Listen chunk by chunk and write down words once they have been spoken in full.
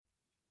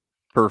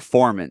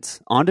Performance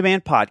On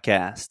Demand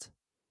podcast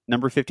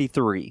number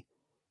 53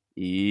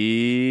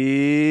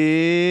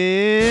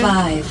 is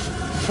 5,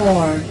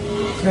 4,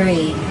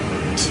 3,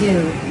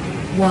 2,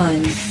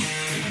 1.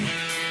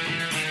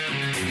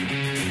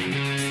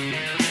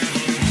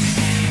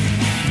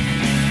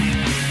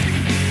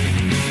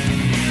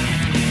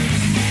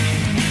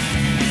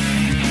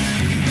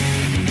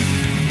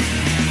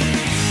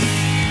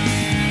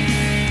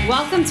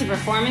 Welcome to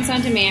Performance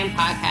On Demand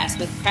podcast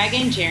with Craig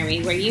and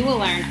Jeremy, where you will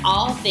learn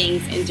all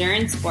things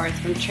endurance sports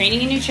from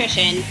training and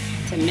nutrition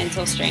to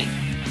mental strength.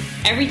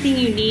 Everything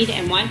you need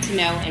and want to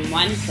know in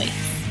one place.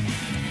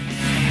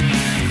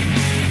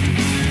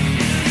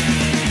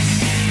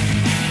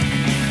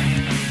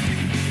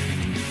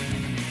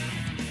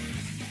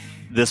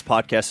 This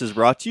podcast is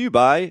brought to you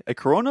by a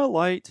Corona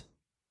Light,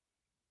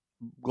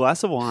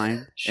 glass of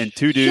wine, and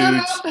two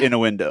dudes in a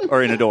window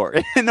or in a door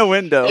in the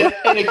window.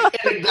 and a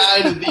guy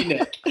in a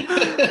V-neck.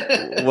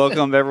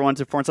 Welcome everyone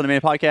to Performance On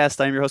Demand podcast.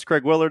 I'm your host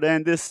Craig Willard,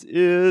 and this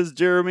is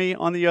Jeremy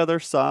on the other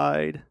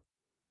side.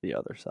 The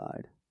other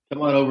side.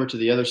 Come on over to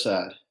the other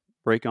side.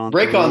 Break on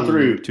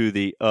through to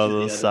the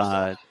other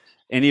side.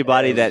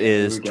 Anybody that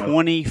is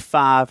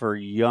 25 or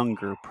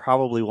younger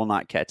probably will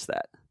not catch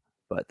that,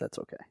 but that's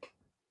okay.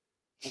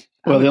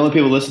 Well, the only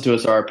people who listen to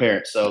us are our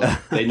parents, so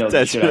they know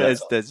that's true.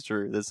 That's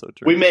true. That's so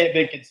true. We may have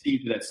been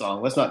conceived of that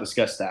song. Let's not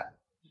discuss that.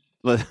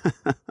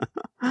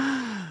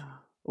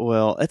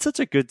 Well, it's such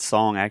a good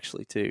song,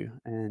 actually, too.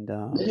 And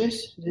It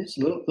is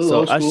a little so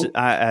old school.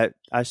 I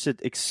should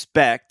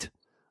expect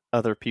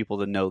other people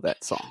to know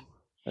that song.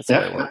 That's how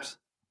it works.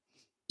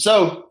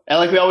 So,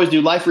 like we always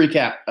do, life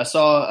recap. I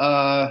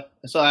saw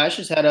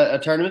Ashes had a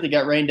tournament that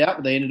got rained out,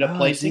 but they ended up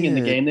placing in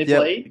the game they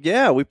played.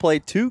 Yeah, we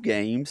played 2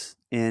 games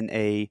in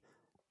a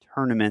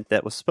tournament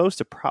that was supposed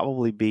to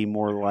probably be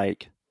more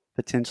like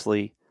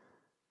potentially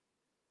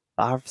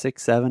 5,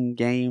 6, 7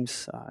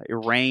 games. It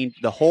rained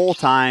the whole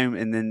time,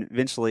 and then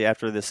eventually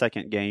after the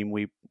second game,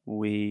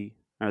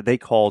 they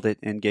called it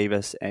and gave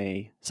us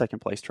a second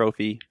place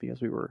trophy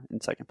because we were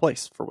in second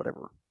place for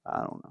whatever. I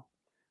don't know.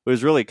 It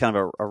was really kind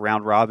of a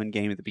round robin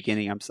game at the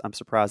beginning. I'm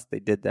surprised that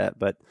they did that,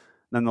 but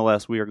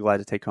nonetheless, we are glad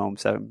to take home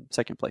 7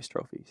 second place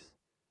trophies.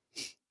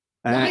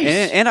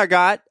 Nice. And I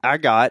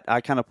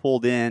kind of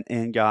pulled in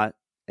and got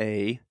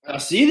I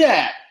see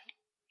that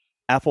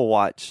Apple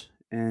Watch,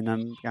 and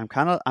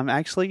I'm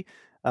actually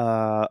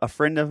a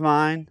friend of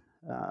mine.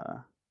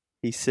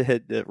 He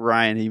said that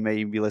Ryan, he may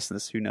even be listening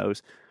to this, who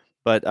knows,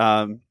 but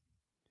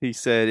he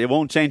said it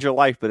won't change your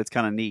life, but it's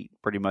kind of neat,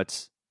 pretty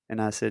much.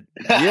 And I said,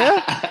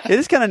 yeah, it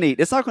is kind of neat.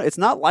 It's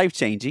not life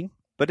changing,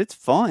 but it's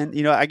fun.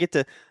 You know, I get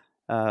to.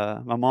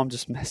 My mom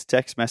just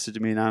text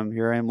messaged me, and I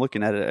am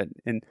looking at it,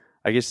 and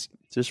I guess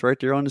just right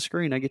there on the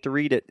screen, I get to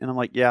read it, and I'm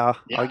like, yeah,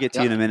 I'll get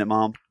to you in a minute,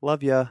 Mom.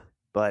 Love ya,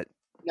 but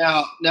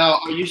now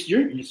are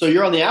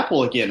you're on the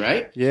Apple again,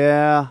 right?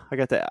 Yeah, I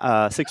got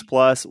the 6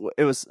 Plus.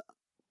 It was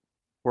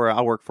where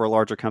I work for a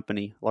large health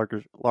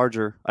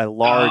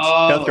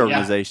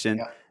organization.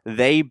 Yeah.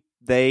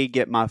 They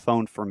get my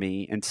phone for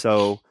me, and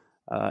so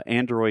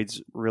Androids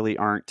really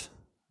aren't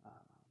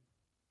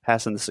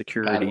passing the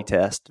security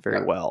test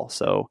very well.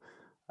 So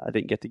I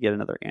didn't get to get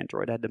another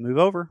Android. I had to move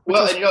over.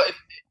 Well, and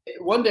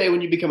one day when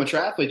you become a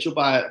triathlete, you'll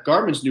buy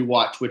Garmin's new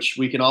watch, which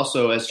we can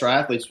also, as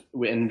triathletes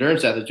and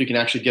endurance athletes, we can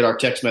actually get our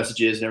text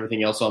messages and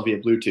everything else on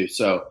via Bluetooth.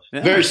 So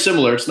very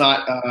similar. It's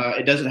not,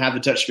 it doesn't have the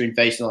touchscreen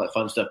face and all that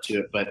fun stuff to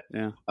it, but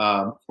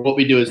what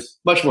we do is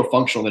much more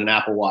functional than an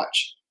Apple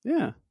Watch.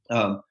 Yeah.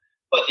 But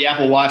the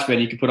Apple Watch, man,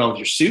 you can put on with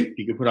your suit,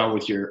 you can put on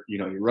with your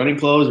running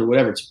clothes or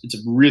whatever. It's a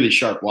really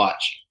sharp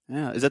watch.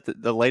 Yeah, is that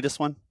the latest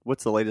one?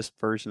 What's the latest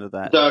version of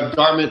that? The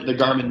Garmin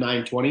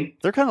 920.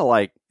 They're kind of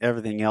like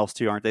everything else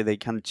too, aren't they? They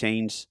kind of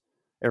change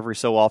every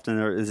so often,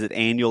 or is it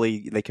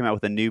annually? They come out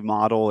with a new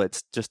model.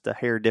 It's just a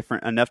hair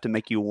different enough to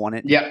make you want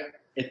it. Yeah,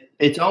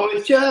 it's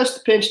always just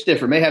a pinch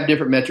different. May have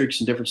different metrics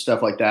and different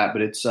stuff like that,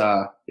 but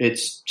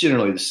it's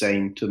generally the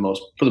same for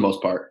the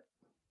most part.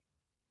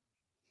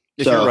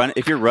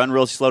 If you run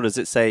real slow, does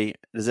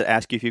it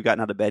ask you if you've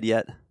gotten out of bed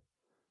yet?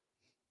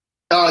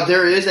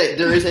 There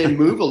is a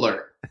move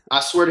alert.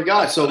 I swear to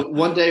God. So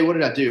one day, what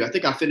did I do? I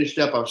think I finished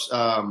up. I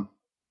was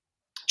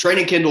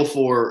training Kindle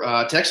for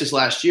Texas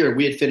last year.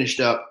 We had finished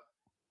up,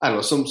 I don't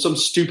know, some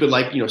stupid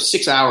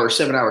 6-hour,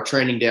 7-hour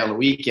training day on the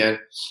weekend.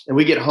 And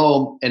we get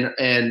home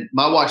and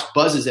my watch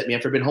buzzes at me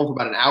after I've been home for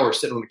about an hour,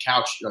 sitting on the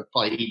couch,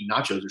 probably eating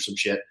nachos or some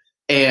shit.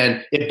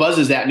 And it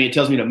buzzes at me. It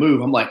tells me to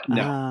move. I'm like,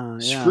 no,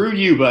 screw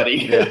you,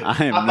 buddy. Yeah,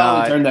 I am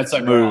not turned that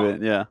sucker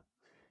moving. off.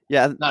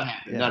 Yeah. Not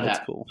happy. Not that's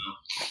happy. Cool.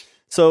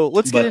 So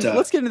let's get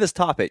into this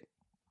topic.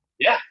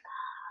 Yeah.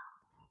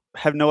 I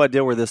have no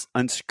idea where this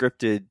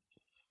unscripted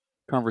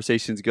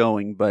conversation's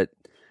going, but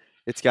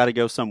it's got to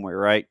go somewhere,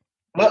 right?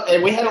 Well,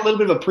 and we had a little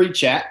bit of a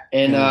pre-chat,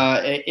 and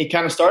it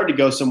kind of started to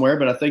go somewhere,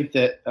 but I think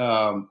that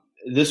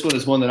this one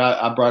is one that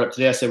I brought up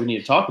today. I said we need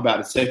to talk about.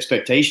 It's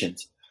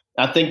expectations.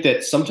 I think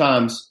that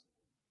sometimes,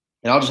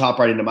 and I'll just hop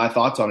right into my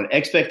thoughts on it,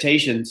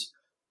 expectations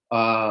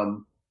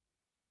can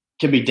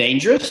be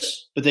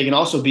dangerous, but they can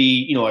also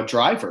be, a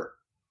driver.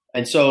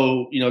 And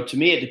so, to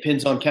me, it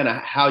depends on kind of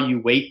how you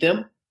weight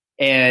them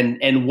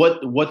and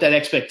what that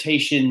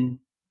expectation's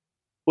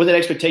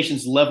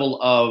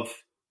level of,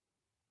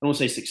 I don't want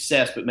to say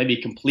success, but maybe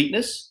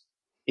completeness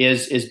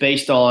is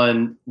based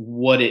on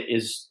what it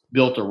is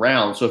built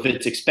around. So if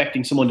it's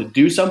expecting someone to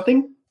do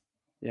something,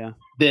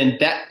 then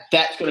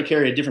that's going to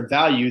carry a different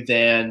value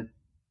than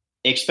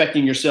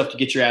expecting yourself to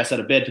get your ass out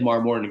of bed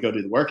tomorrow morning to go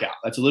do the workout.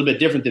 That's a little bit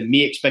different than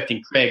me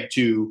expecting Craig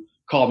to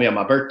call me on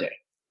my birthday.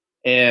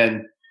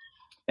 And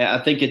I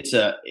think it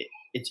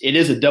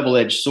is a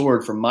double-edged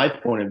sword from my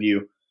point of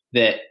view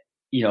that,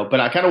 but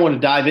I kind of want to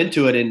dive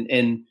into it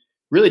and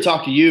really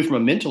talk to you from a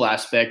mental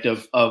aspect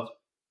of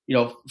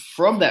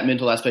from that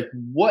mental aspect,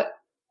 what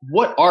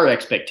are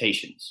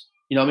expectations?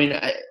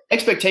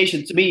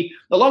 Expectations to me,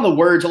 a lot of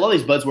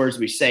these buzzwords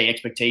we say,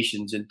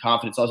 expectations and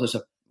confidence, all this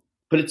stuff,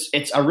 but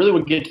I really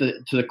want to get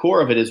to the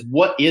core of it is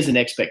what is an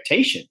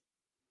expectation?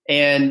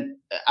 And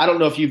I don't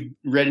know if you've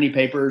read any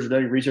papers or done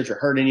any research or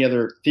heard any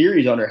other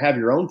theories on it or have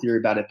your own theory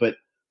about it, but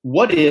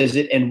what is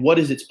it and what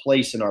is its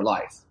place in our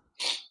life?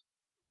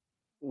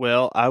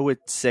 Well, I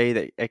would say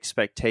that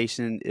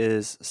expectation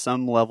is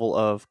some level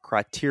of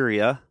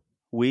criteria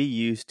we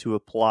use to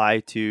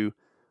apply to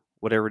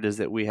whatever it is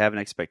that we have an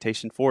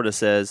expectation for. That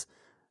says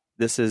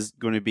this is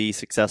going to be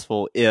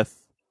successful if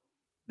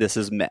this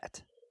is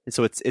met. And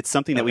so it's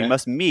something that we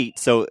must meet.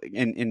 So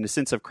in the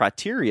sense of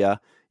criteria,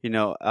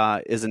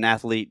 is an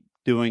athlete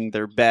doing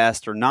their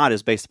best or not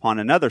is based upon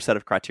another set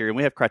of criteria. And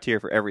we have criteria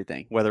for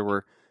everything, whether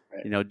we're,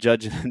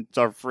 judging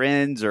our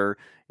friends or,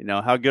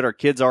 how good our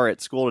kids are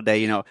at school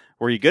today.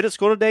 Were you good at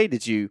school today?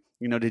 Did you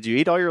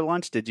eat all your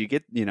lunch? Did you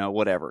get,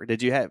 whatever?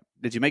 Did you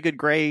make good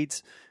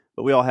grades?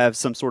 But we all have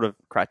some sort of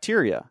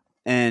criteria,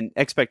 and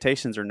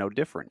expectations are no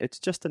different. It's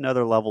just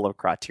another level of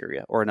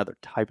criteria or another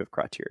type of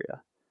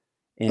criteria.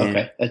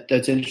 And,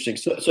 that's interesting.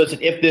 So it's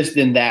an if this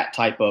then that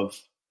type of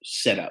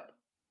setup.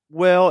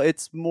 Well,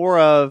 it's more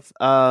of,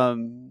 I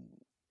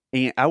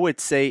would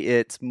say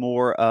it's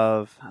more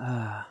of,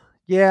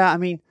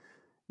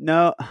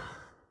 no.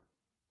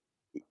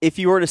 If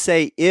you were to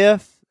say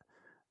if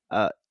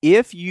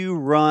you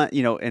run,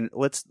 and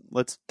let's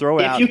throw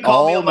out. If you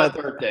call me on my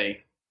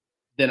birthday,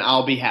 then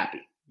I'll be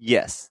happy.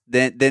 Yes.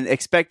 Then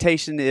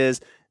expectation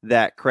is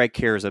that Craig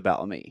cares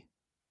about me.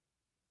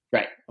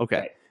 Right. Okay.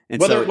 Right. And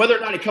whether or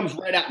not he comes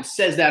right out and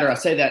says that, or I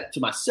say that to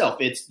myself,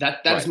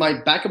 that's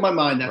my back of my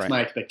mind. That's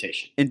my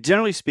expectation. And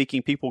generally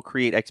speaking, people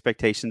create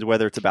expectations,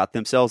 whether it's about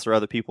themselves or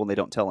other people, and they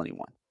don't tell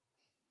anyone.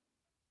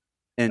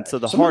 And so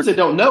sometimes they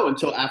don't know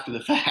until after the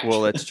fact.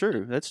 Well, that's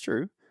true. That's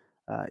true.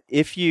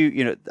 If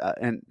you,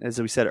 and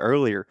as we said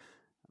earlier,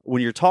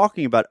 when you're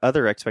talking about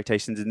other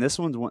expectations, and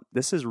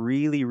this is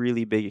really,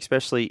 really big,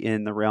 especially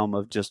in the realm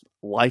of just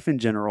life in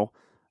general,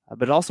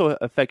 but it also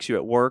affects you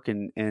at work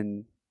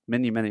and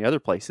many, many other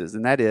places.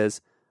 And that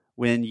is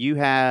when you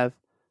have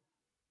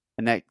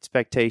an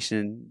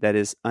expectation that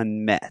is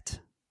unmet,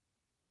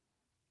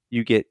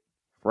 you get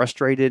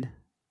frustrated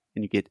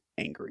and you get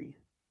angry.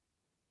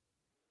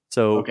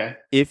 So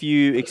if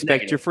you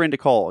expect your friend to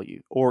call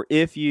you, or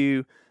if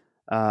you,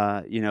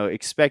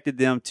 expected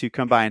them to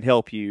come by and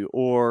help you,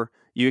 or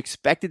you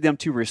expected them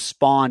to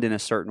respond in a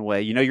certain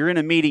way. You're in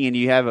a meeting and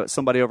you have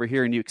somebody over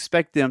here and you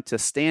expect them to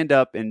stand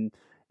up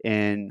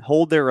and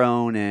hold their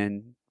own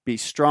and be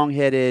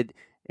strong-headed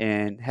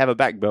and have a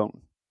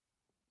backbone.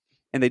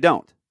 And they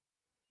don't.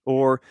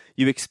 Or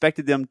you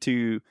expected them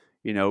to,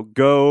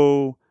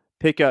 go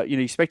pick up, you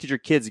expected your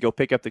kids to go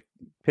pick up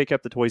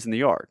the toys in the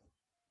yard.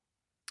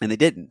 And they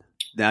didn't.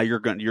 Now you're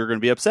going to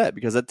be upset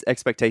because that's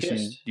expectation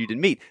you didn't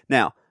meet.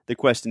 Now, the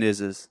question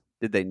is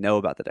did they know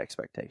about that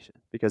expectation?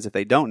 Because if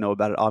they don't know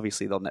about it,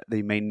 obviously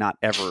they may not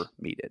ever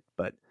meet it.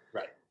 But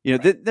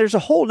there's a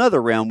whole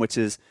other realm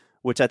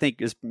which I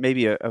think is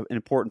maybe an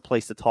important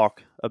place to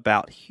talk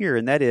about here,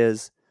 and that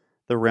is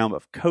the realm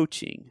of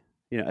coaching.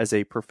 As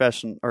a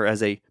professional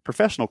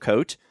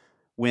coach,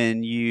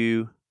 when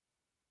you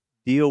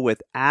deal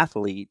with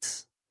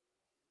athletes,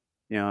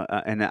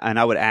 and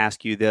I would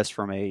ask you this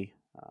from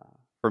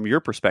your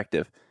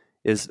perspective,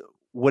 is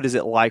what is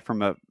it like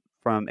from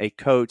a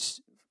coach?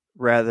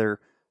 Rather,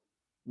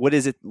 what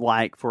is it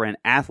like for an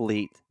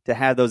athlete to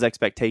have those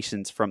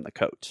expectations from the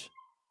coach?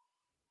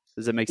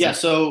 Does that make sense?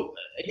 So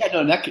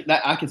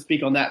that I can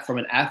speak on that from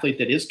an athlete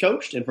that is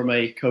coached and from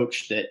a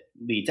coach that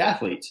leads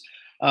athletes.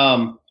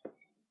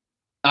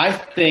 I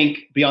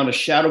think beyond a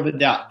shadow of a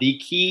doubt, the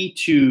key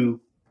to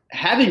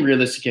having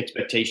realistic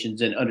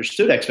expectations and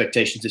understood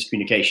expectations is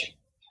communication,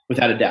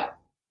 without a doubt.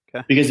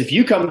 Okay. Because if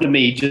you come to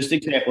me, just an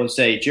example, and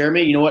say,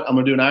 Jeremy, you know what? I'm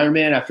going to do an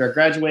Ironman after I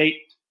graduate.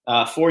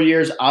 4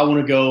 years, I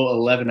want to go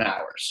 11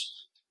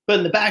 hours. But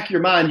in the back of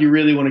your mind, you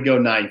really want to go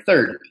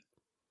 9:30.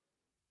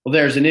 Well,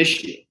 there's an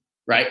issue,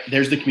 right?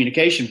 There's the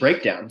communication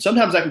breakdown.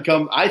 Sometimes that can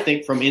come, I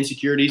think, from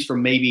insecurities,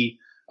 from maybe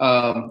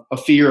a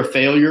fear of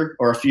failure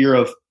or a fear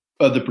of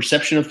the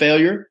perception of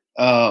failure.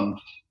 But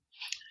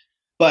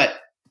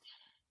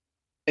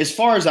as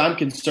far as I'm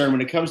concerned,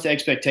 when it comes to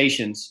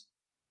expectations,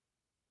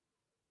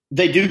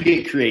 they do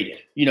get created.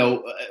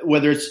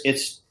 Whether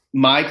it's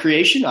my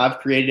creation. I've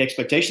created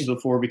expectations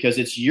before because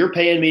it's you're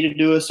paying me to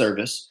do a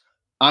service.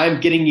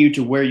 I'm getting you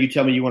to where you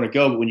tell me you want to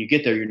go, but when you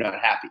get there, you're not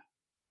happy.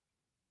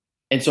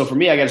 And so for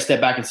me, I got to step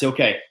back and say,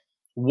 okay,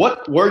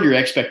 what were your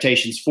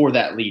expectations for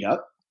that lead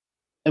up?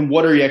 And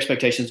what are your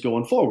expectations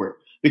going forward?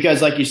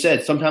 Because like you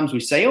said, sometimes we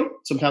say them,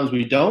 sometimes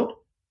we don't.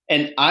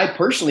 And I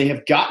personally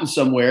have gotten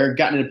somewhere,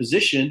 gotten in a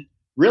position,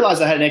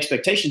 realized I had an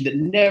expectation that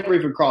never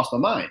even crossed my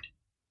mind.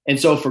 And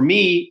so for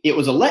me, it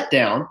was a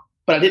letdown,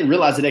 but I didn't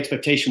realize that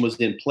expectation was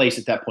in place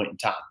at that point in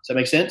time. Does that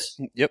make sense?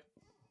 Yep.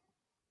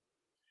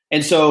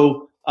 And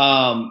so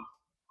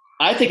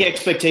I think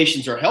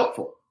expectations are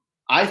helpful.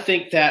 I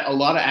think that a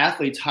lot of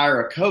athletes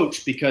hire a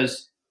coach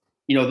because,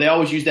 they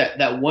always use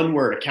that one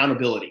word,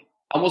 accountability.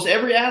 Almost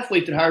every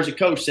athlete that hires a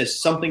coach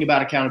says something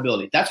about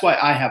accountability. That's why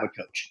I have a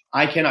coach.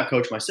 I cannot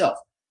coach myself.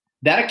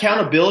 That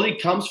accountability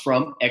comes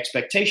from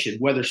expectation,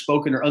 whether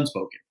spoken or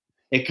unspoken.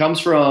 It comes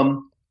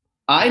from,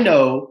 I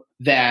know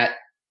that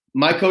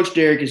my coach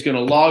Derek is going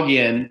to log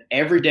in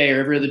every day or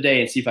every other day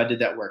and see if I did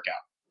that workout.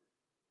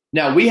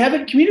 Now, we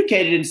haven't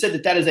communicated and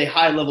said that is a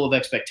high level of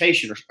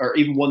expectation or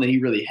even one that he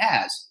really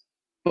has.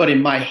 But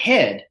in my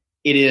head,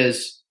 it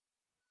is,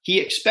 he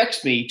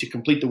expects me to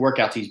complete the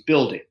workouts he's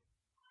building.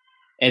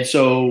 And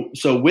so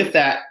with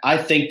that, I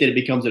think that it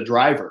becomes a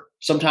driver.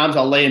 Sometimes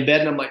I'll lay in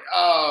bed and I'm like,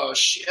 oh,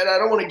 shit, I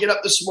don't want to get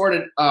up this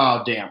morning.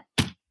 Oh, damn.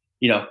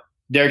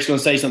 Derek's going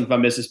to say something if I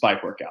miss this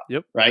bike workout.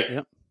 Yep. Right?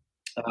 Yep.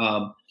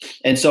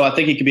 And so I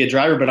think it could be a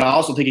driver, but I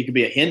also think it could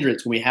be a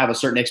hindrance when we have a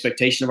certain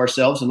expectation of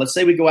ourselves. And let's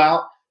say we go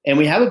out and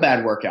we have a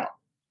bad workout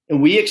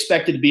and we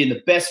expect it to be in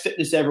the best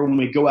fitness ever when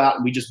we go out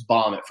and we just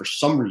bomb it for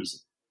some reason.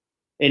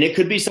 And it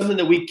could be something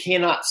that we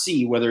cannot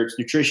see, whether it's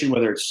nutrition,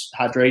 whether it's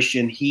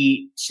hydration,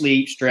 heat,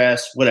 sleep,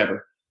 stress,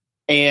 whatever.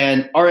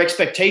 And our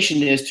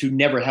expectation is to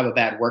never have a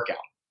bad workout,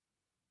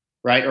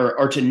 right?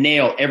 Or to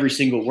nail every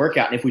single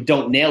workout. And if we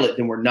don't nail it,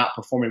 then we're not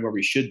performing where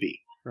we should be.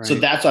 Right. So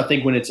that's, I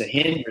think, when it's a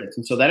hindrance.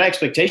 And so that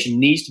expectation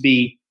needs to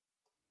be,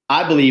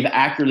 I believe,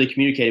 accurately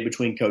communicated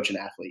between coach and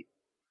athlete.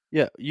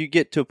 Yeah, you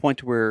get to a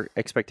point where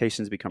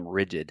expectations become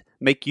rigid,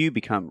 make you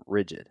become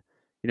rigid.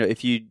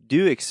 If you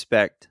do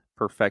expect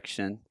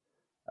perfection,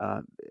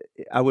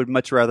 I would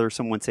much rather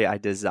someone say I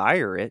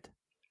desire it,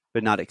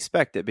 but not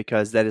expect it,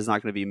 because that is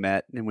not going to be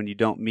met. And when you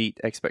don't meet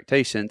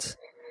expectations,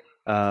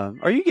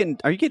 are you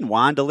getting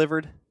wine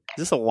delivered?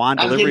 Is this a wine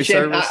delivery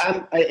service?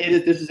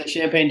 This is a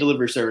champagne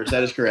delivery service.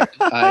 That is correct.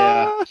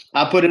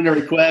 I put in a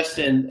request,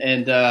 and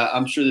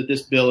I'm sure that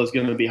this bill is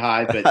going to be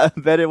high. But I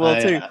bet it will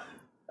too.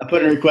 I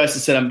put in a request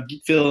and said I'm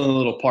feeling a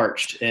little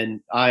parched,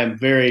 and I am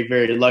very,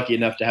 very lucky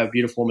enough to have a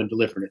beautiful woman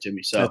delivering it to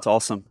me. So that's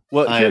awesome.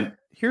 Well,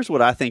 here's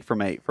what I think from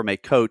a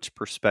coach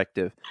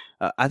perspective.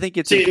 I think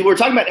it's. See, we're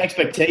talking about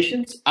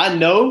expectations. I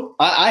know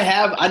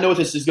I know what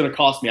this is going to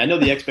cost me. I know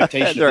the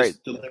expectation of this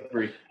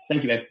delivery.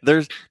 Thank you, man.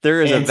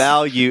 There is a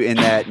value in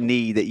that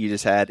need that you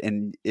just had,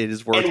 and it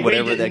is worth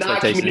whatever the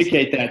expectation is. We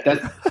did not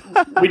communicate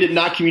that. We did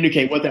not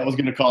communicate what that was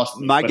going to cost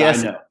me. My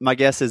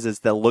guess is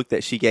the look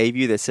that she gave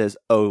you that says,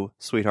 "Oh,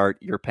 sweetheart,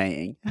 you're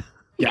paying."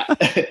 Yeah,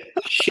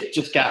 shit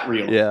just got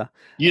real. Yeah,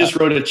 you just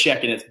wrote a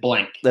check and it's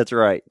blank. That's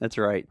right.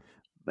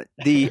 But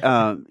the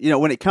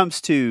when it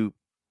comes to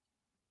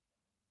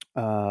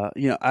I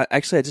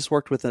just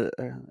worked with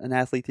an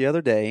athlete the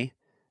other day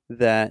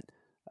that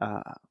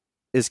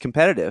is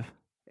competitive.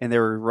 And they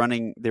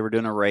were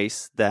doing a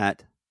race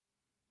that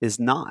is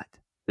not.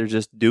 They're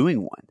just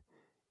doing one.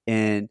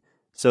 And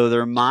so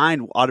their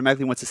mind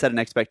automatically wants to set an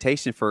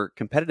expectation for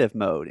competitive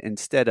mode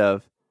instead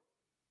of,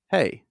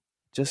 hey,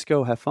 just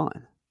go have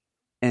fun.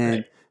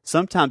 And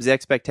sometimes the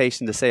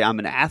expectation to say I'm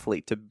an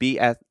athlete, to be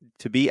an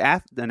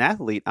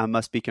athlete, I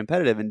must be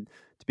competitive. And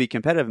to be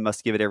competitive, I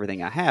must give it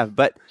everything I have.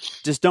 But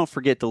just don't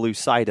forget to lose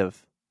sight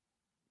of,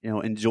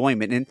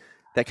 enjoyment. And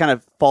that kind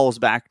of falls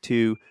back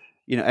to,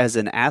 as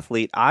an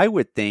athlete, I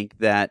would think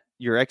that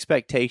your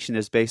expectation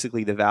is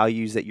basically the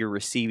values that you're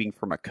receiving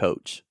from a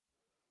coach.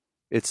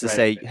 It's to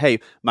say,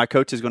 hey, my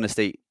coach is going to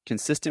stay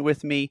consistent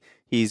with me.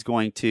 He's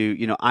going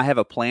to, I have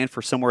a plan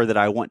for somewhere that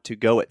I want to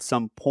go at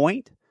some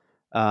point.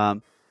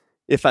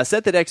 If I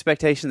set that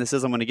expectation that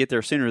says I'm going to get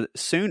there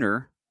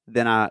sooner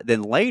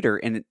than later,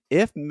 and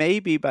if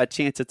maybe by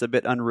chance it's a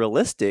bit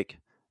unrealistic,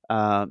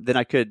 then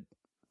I could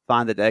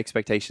find that the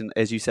expectation,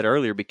 as you said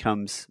earlier,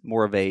 becomes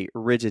more of a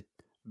rigid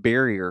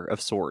barrier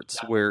of sorts,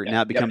 where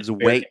now it becomes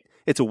weight.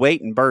 It's a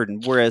weight and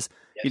burden. Whereas,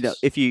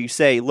 if you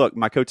say, look,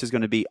 my coach is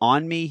going to be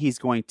on me, he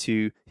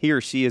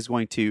or she is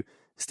going to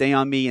stay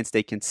on me and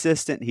stay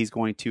consistent. He's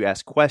going to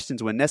ask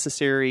questions when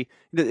necessary.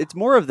 It's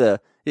more of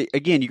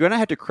again, you're going to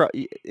have to,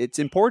 it's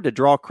important to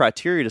draw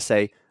criteria to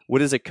say,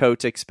 what is a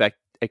coach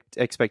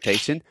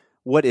expectation?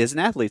 What is an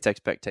athlete's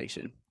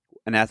expectation?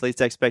 An athlete's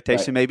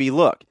expectation may be,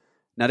 look,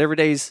 not every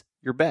day's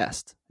your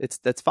best.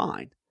 That's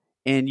fine.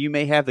 And you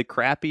may have the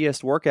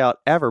crappiest workout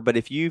ever, but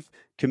if you've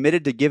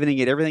committed to giving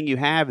it everything you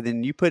have,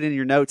 then you put in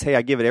your notes, hey,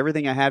 I give it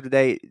everything I have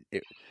today.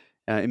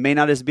 It may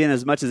not have been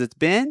as much as it's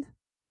been,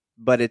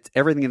 but it's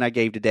everything that I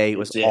gave today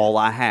was all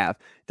I have.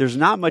 There's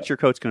not much your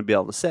coach is going to be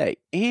able to say.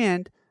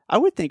 And I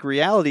would think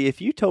reality,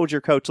 if you told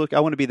your coach, look, I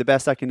want to be the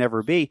best I can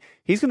ever be,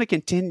 he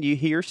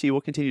or she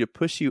will continue to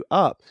push you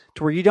up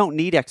to where you don't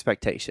need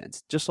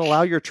expectations. Just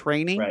allow your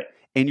training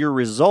and your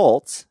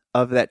results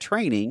of that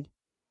training,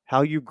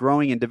 how you're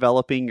growing and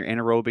developing your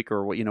anaerobic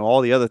or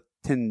all the other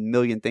 10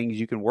 million things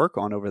you can work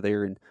on over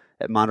there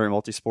at Monterey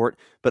Multisport.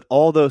 But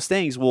all those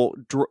things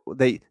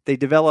they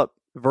develop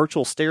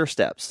virtual stair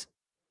steps.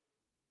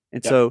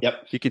 And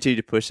you continue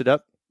to push it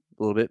up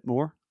a little bit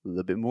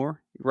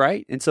more,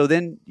 right? And so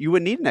then you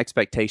wouldn't need an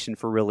expectation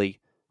for really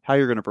how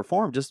you're going to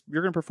perform. Just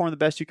you're going to perform the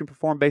best you can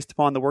perform based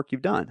upon the work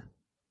you've done.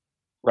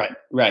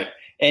 Right.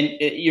 And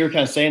you're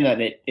kind of saying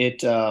that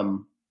it's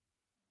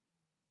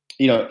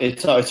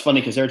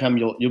funny because every time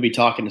you'll be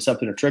talking to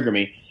something to trigger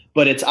me.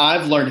 But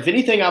I've learned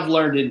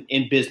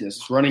in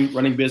business,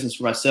 running business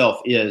for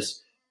myself,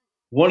 is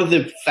one of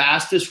the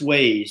fastest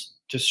ways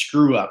to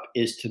screw up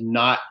is to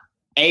not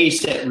A,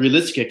 set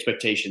realistic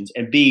expectations,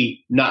 and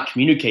B, not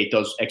communicate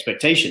those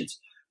expectations.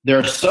 There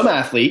are some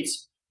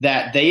athletes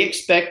that they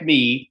expect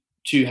me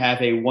to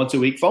have a once a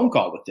week phone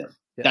call with them.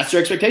 Yes. That's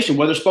their expectation,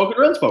 whether spoken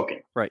or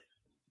unspoken. Right.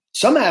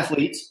 Some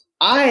athletes,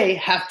 I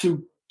have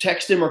to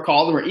text them or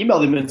call them or email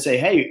them and say,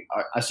 hey,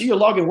 I see you're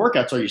logging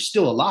workouts. Are you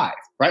still alive?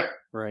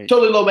 Right.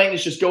 Totally low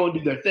maintenance, just go and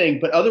do their thing.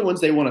 But other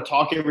ones, they want to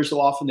talk every so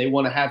often. They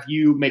want to have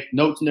you make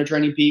notes in their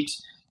training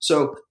peaks.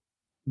 So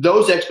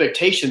those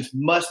expectations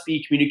must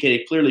be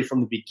communicated clearly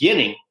from the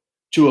beginning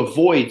to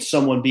avoid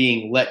someone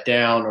being let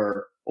down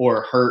or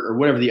hurt or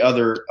whatever the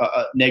other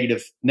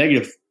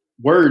negative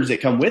words that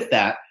come with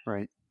that.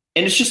 Right.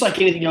 And it's just like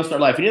anything else in our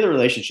life, any other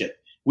relationship.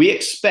 We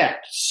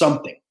expect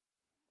something.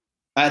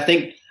 I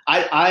think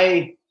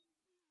I'm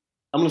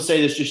going to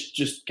say this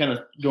just kind of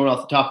going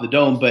off the top of the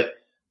dome, but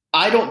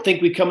I don't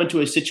think we come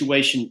into a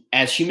situation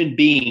as human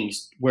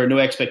beings where no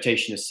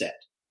expectation is set.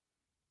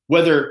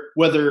 Whether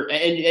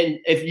and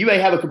if you may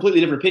have a completely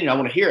different opinion, I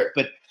want to hear it.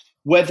 But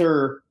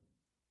whether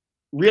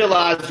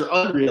realized or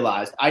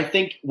unrealized, I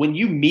think when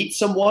you meet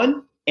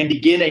someone and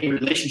begin a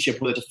relationship,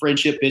 whether it's a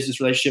friendship,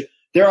 business relationship,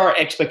 there are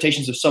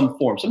expectations of some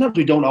form. Sometimes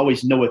we don't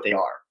always know what they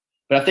are.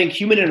 But I think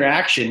human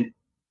interaction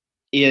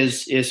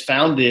is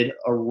founded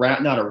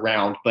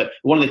around, but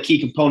one of the key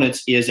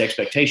components is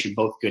expectation,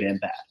 both good and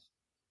bad.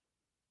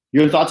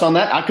 Your thoughts on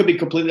that? I could be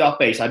completely off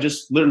base. I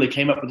just literally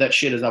came up with that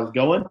shit as I was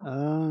going.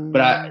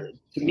 But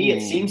to me,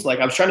 it seems like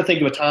I was trying to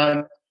think of a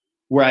time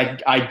where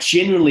I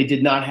genuinely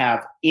did not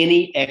have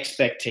any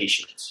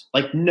expectations,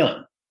 like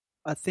none.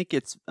 I think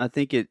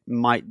it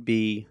might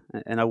be,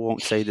 and I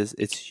won't say this,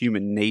 it's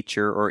human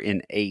nature or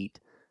innate.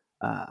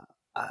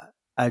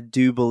 I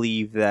do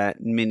believe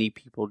that many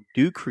people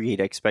do create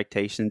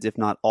expectations, if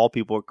not all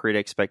people create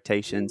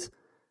expectations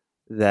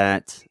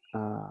that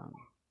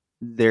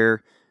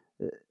they're,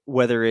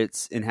 whether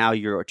it's in how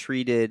you're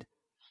treated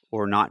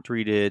or not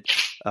treated,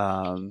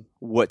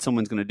 what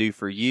someone's going to do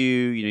for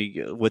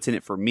you, what's in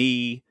it for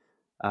me,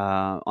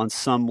 on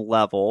some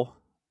level,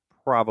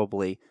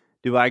 probably.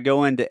 Do I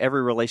go into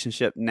every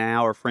relationship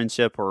now or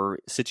friendship or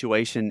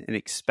situation and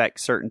expect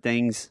certain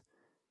things?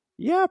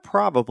 Yeah,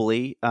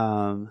 probably.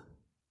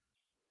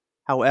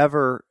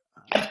 However,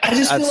 I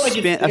just feel like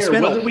it's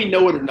there, whether we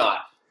know it or not.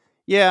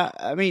 Yeah,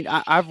 I mean,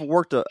 I've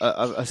worked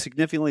a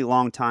significantly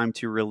long time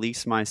to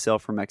release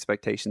myself from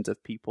expectations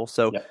of people.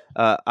 So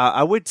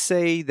I would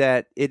say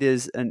that it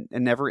is a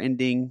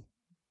never-ending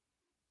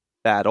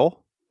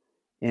battle,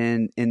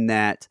 in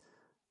that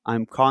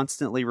I'm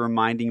constantly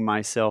reminding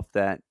myself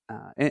that,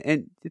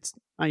 and it's,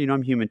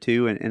 I'm human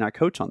too, and I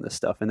coach on this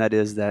stuff, and that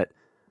is that,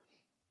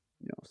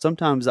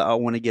 sometimes I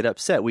want to get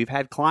upset. We've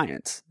had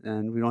clients,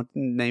 and we don't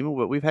name them,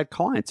 but we've had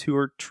clients who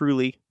are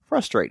truly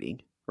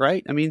frustrating,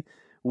 right? I mean,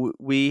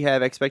 we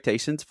have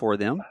expectations for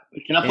them.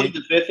 Can I plead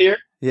the fifth here?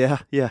 Yeah.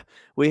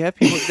 We have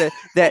people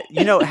that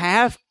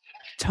have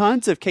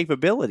tons of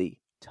capability,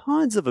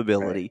 tons of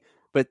ability,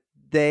 but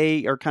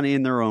they are kind of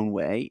in their own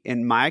way.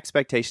 And my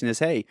expectation is,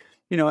 hey,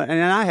 and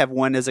I have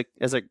one as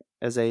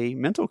a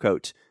mental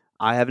coach.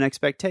 I have an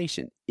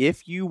expectation.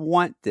 If you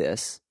want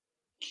this,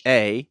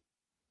 A,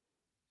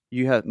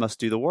 you must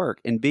do the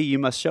work, and B, you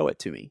must show it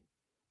to me.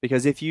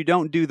 Because if you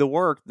don't do the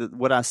work,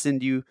 what I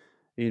send you,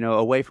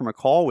 away from a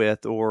call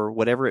with, or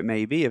whatever it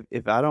may be,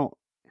 if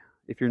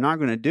you're not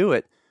going to do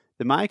it,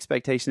 then my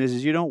expectation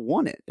is you don't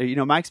want it.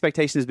 My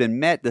expectation has been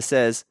met that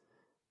says,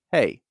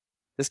 hey,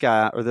 this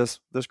guy or this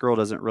girl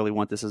doesn't really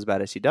want this as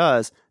bad as she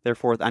does.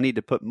 Therefore, I need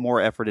to put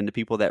more effort into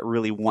people that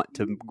really want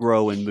to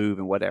grow and move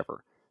and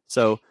whatever.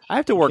 So I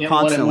have to work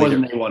constantly. Want it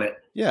more than they want it.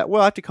 Yeah,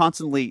 well, I have to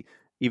constantly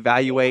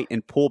evaluate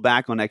and pull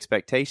back on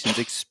expectations,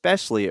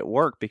 especially at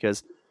work,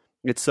 because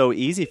it's so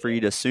easy for you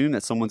to assume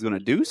that someone's going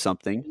to do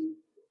something,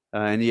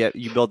 and yet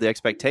you build the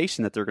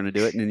expectation that they're going to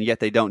do it, and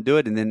yet they don't do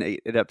it, and then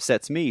it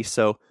upsets me.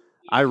 So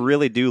I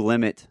really do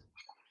limit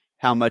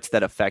how much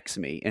that affects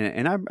me,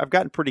 and I've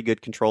gotten pretty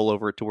good control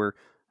over it to where,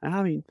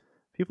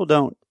 people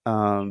don't,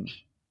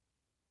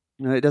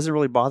 it doesn't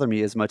really bother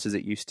me as much as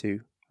it used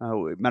to.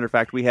 Matter of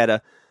fact, we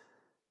had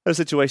had a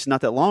situation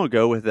not that long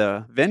ago with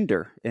a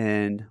vendor,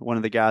 and one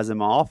of the guys in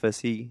my office,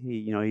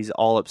 he's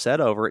all upset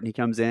over it, and he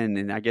comes in,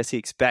 and I guess he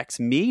expects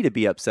me to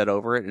be upset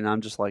over it, and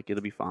I'm just like,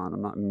 it'll be fine.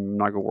 I'm not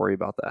going to worry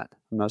about that.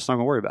 I'm just not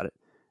going to worry about it.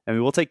 I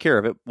mean, we'll take care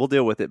of it. We'll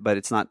deal with it, but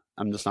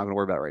I'm just not going to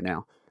worry about it right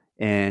now.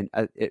 And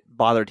it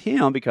bothered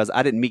him because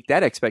I didn't meet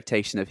that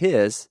expectation of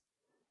his,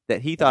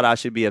 that he thought I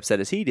should be upset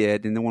as he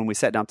did. And then when we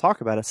sat down to talk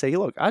about it, I say,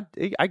 look,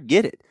 I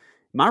get it.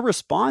 My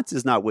response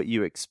is not what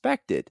you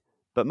expected,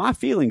 but my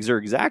feelings are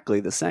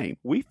exactly the same.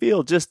 We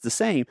feel just the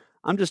same.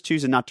 I'm just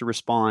choosing not to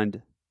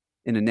respond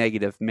in a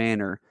negative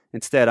manner.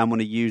 Instead, I'm going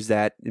to use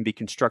that and be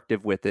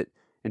constructive with it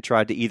and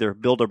try to either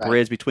build a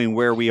bridge between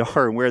where we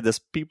are and where these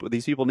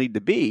people need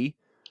to be,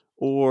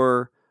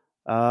 or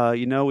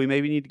we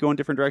maybe need to go in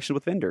different directions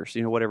with vendors,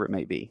 whatever it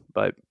may be.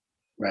 But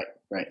right.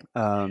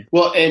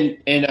 Well,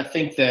 and I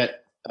think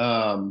that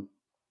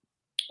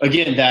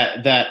again,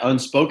 that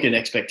unspoken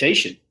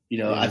expectation,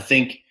 I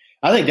think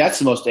that's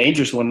the most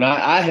dangerous one. And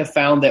I have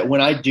found that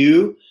when I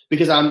do,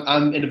 because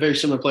I'm in a very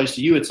similar place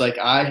to you, it's like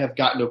I have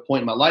gotten to a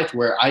point in my life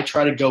where I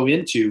try to go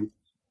into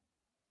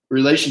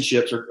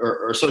relationships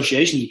or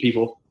associations with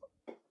people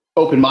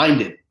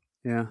open-minded,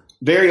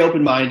 very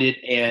open-minded,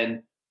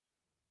 and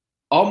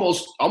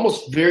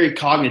almost very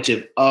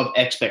cognitive of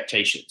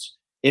expectations.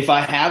 If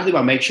I have them,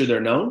 I make sure they're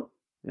known.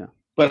 Yeah.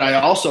 But I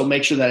also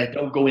make sure that I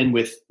don't go in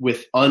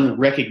with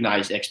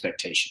unrecognized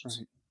expectations.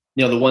 Right.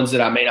 The ones that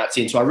I may not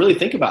see. And so I really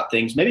think about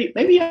things. Maybe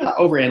I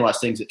overanalyze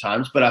things at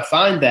times, but I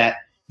find that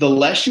the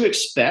less you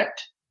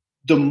expect,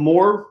 the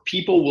more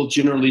people will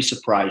generally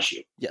surprise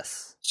you.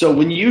 Yes. So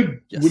when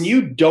you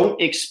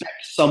don't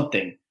expect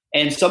something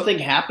and something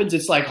happens,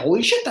 it's like,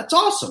 holy shit, that's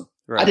awesome.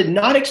 Right. I did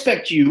not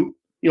expect you.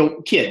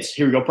 Kids,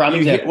 here we go. Prime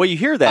example. Well, you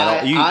hear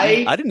that.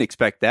 I didn't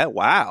expect that.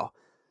 Wow.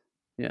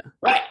 Yeah.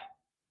 Right.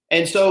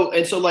 And so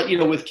like,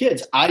 with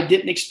kids, I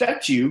didn't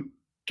expect you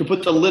to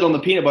put the lid on the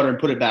peanut butter and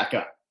put it back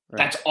up. Right.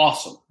 That's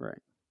awesome.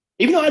 Right.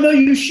 Even though I know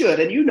you should,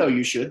 and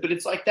you should, but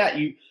it's like that.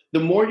 The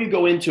more you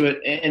go into it,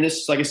 and this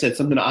is, like I said,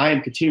 something I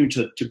am continuing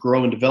to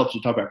grow and develop. So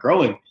we talk about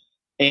growing,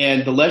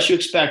 and the less you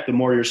expect, the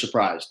more you're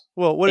surprised.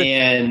 Well,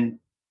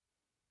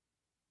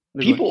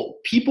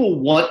 people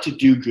want to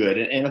do good.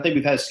 And I think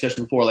we've had this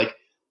discussion before. Like,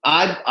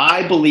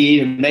 I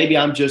believe, and maybe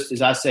I'm just,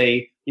 as I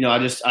say, I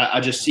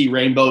just see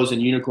rainbows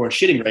and unicorns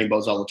shitting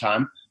rainbows all the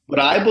time. But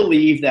I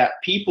believe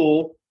that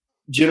people,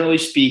 generally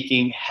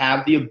speaking,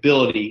 have the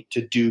ability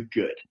to do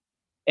good.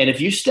 And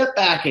if you step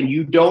back and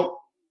you don't,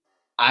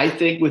 I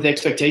think with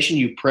expectation,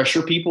 you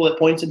pressure people at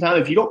points in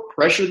time. If you don't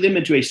pressure them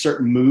into a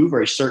certain move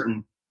or a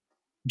certain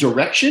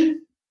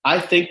direction, I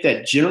think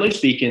that generally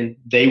speaking,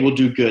 they will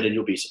do good and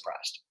you'll be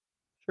surprised.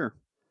 Sure.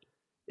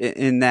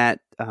 And that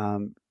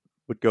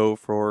would go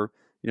for,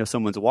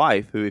 someone's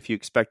wife, who, if you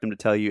expect them to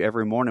tell you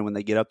every morning when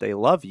they get up they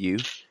love you,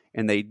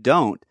 and they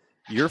don't,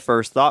 your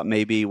first thought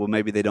may be, well,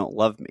 maybe they don't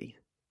love me.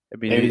 I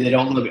mean, maybe they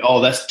don't love me.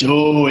 Oh,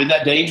 isn't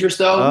that dangerous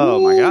though?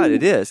 Oh my God,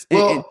 it is.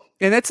 Well,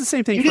 and that's the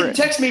same thing. You didn't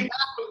text me back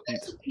with an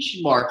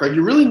exclamation mark. Are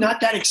you really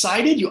not that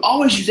excited? You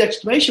always use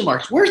exclamation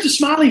marks. Where's the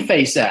smiley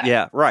face at?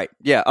 Yeah, right.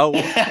 Yeah. Oh,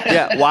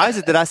 yeah. Why is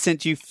it that I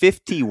sent you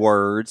 50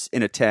 words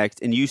in a text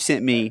and you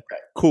sent me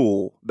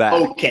cool back?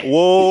 Okay.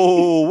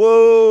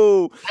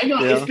 Whoa. I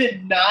know. It's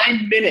been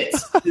 9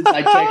 minutes since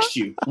I text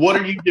you. What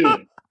are you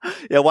doing?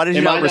 Yeah. Why did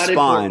you not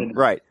respond?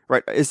 Right.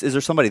 Is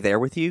there somebody there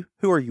with you?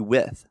 Who are you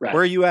with? Right.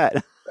 Where are you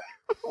at?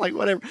 Like,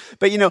 whatever.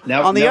 But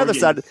on the other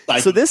side,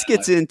 so this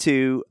gets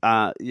into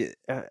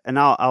and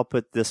I'll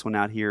put this one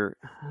out here.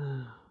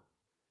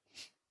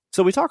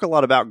 So we talk a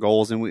lot about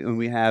goals, and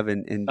we have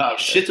in oh,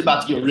 shit's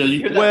about to get real. You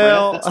hear that?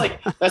 Well,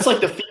 that's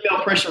like the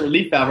female pressure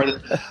relief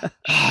valve.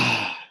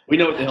 We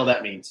know what the hell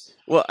that means.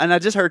 Well, and I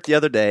just heard the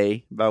other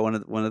day by one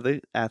of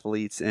the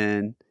athletes,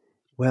 and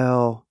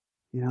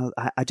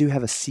I do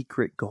have a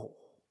secret goal,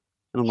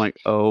 and I'm like,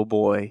 oh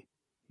boy,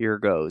 here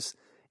goes,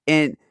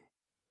 and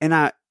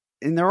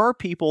there are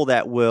people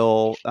that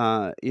will,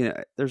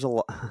 there's a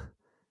lot,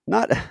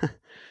 not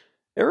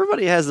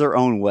everybody has their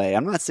own way.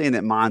 I'm not saying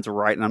that mine's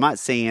right. And I'm not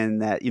saying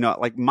that,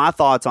 like my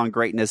thoughts on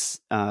greatness,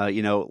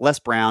 Les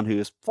Brown, who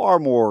is far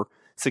more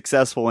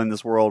successful in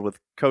this world with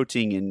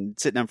coaching and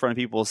sitting in front of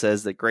people,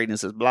 says that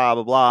greatness is blah,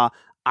 blah, blah.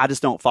 I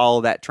just don't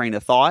follow that train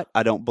of thought.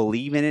 I don't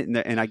believe in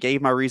it. And I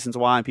gave my reasons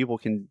why, and people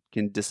can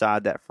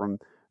decide that from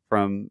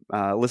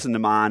listening to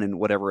mine and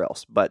whatever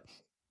else. But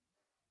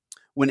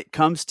when it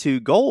comes to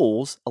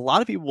goals, a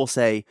lot of people will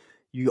say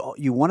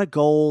you want a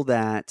goal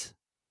that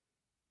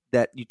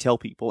you tell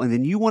people, and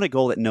then you want a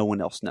goal that no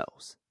one else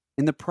knows.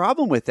 And the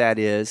problem with that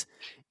is,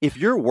 if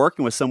you're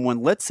working with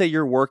someone, let's say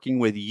you're working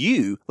with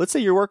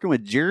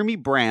Jeremy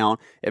Brown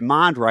at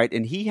MindRight,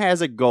 and he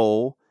has a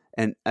goal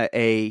and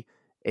a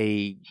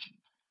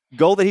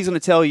goal that he's going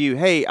to tell you,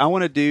 hey, I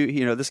want to do,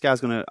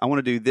 I want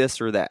to do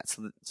this or that.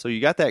 So you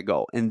got that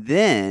goal. And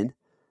then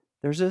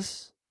there's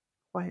this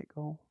quiet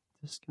goal,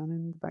 just kind of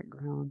in the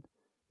background,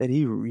 that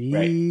he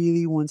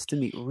really wants to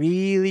meet,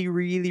 really,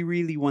 really,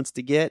 really wants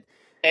to get.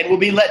 And will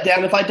be let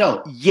down if I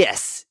don't.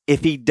 Yes.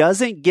 If he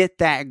doesn't get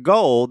that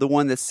goal, the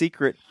one that's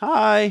secret,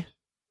 hi.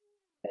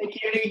 Thank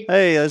you. sweetie.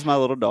 Hey, that's my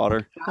little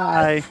daughter.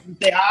 Hi.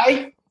 Say hi.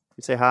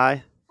 You say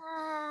hi.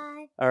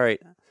 Hi. All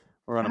right.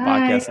 We're on a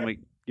Hi. podcast. Let me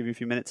give you a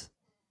few minutes.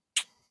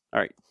 All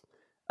right.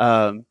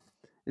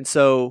 And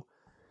so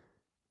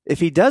if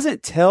he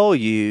doesn't tell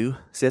you,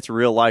 see, that's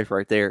real life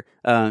right there.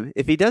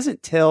 If he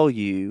doesn't tell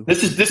you,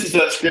 This is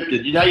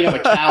unscripted. You have a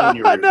cow in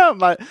your I room.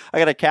 know I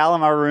got a cow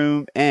in my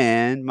room,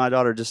 and my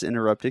daughter just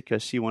interrupted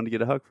because she wanted to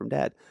get a hug from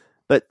Dad.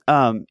 But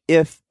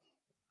if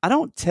I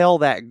don't tell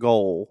that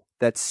goal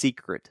that's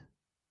secret,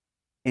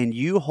 and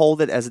you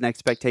hold it as an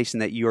expectation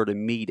that you are to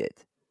meet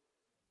it,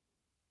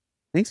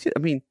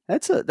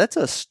 that's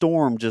a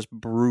storm just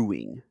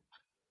brewing.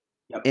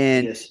 Yep,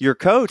 And yes. your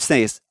coach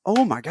says,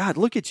 "Oh my God,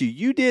 look at you!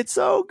 You did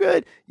so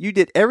good. You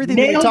did everything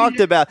that we Nailed talked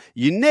it. about.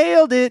 You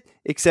nailed it.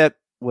 Except,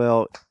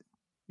 well,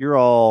 you're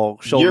all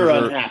shoulders. You're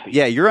are- unhappy.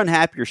 Yeah, you're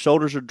unhappy. Your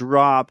shoulders are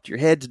dropped. Your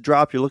head's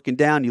dropped. You're looking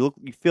down. You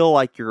feel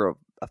like you're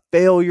a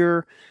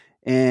failure,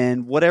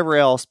 and whatever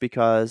else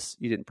because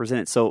you didn't present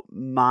it. So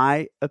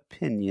my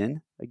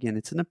opinion, again,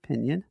 it's an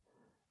opinion,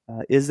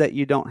 is that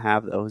you don't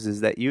have those.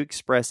 Is that you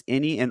express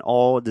any and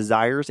all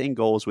desires and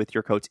goals with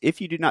your coach.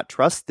 If you do not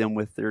trust them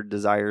with their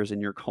desires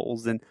and your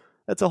goals, then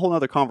that's a whole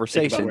other Think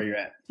conversation. about where you're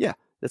at.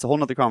 That's a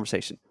whole other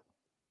conversation.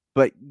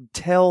 But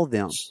tell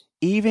them,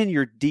 even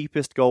your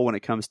deepest goal when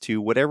it comes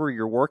to whatever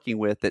you're working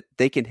with, that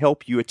they can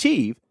help you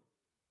achieve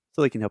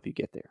so they can help you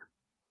get there.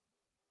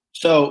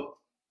 So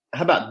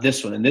how about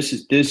this one? And this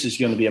is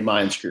going to be a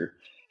mind screw.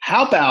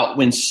 How about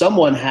when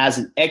someone has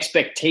an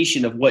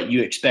expectation of what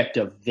you expect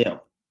of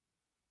them?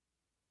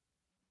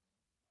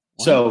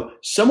 So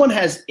someone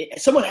has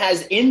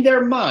in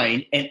their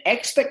mind an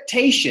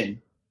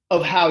expectation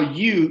of how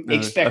you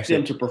expect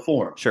them to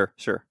perform. Sure.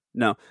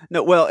 No.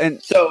 Well, and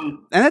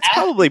that's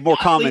probably more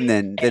common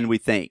than we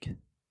think.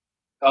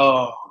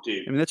 Oh,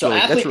 dude. I mean, that's so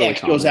really athlete X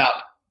goes common.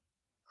 out,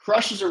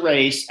 crushes a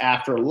race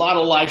after a lot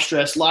of life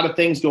stress, a lot of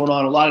things going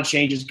on, a lot of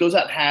changes, goes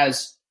out and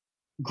has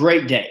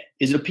great day.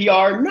 Is it a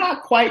PR?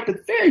 Not quite,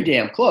 but very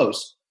damn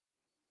close.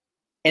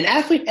 And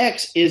athlete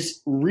X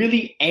is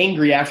really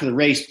angry after the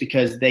race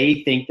because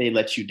they think they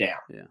let you down.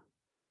 Yeah.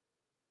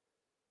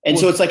 And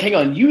so it's like, hang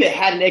on, you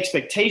had an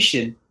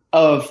expectation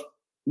of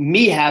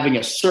me having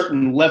a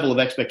certain level of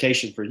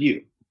expectation for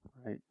you.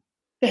 Right. What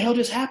the hell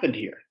just happened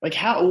here? Like,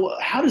 how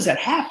does that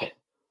happen?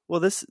 Well,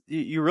 this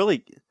is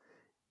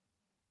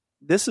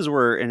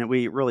where, and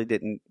we really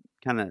didn't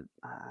I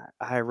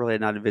really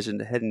had not envisioned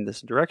to head in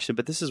this direction,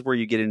 but this is where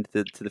you get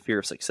into the fear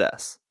of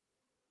success.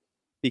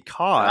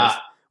 Because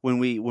when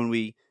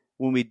we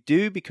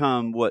do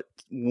become what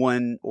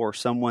one or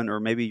someone or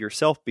maybe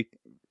yourself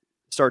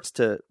starts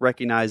to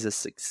recognize as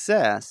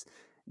success,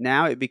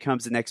 now it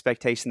becomes an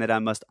expectation that I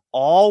must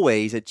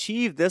always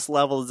achieve this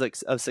level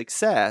of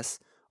success,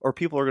 or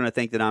people are going to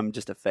think that I'm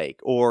just a fake,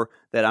 or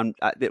that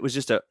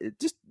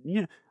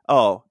you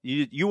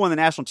won the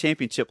national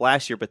championship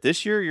last year, but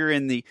this year you're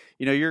in the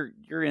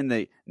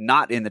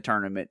not in the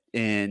tournament.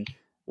 And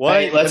what?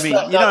 Hey, you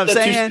know what I'm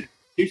saying?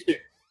 Too soon.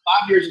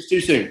 5 years is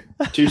too soon.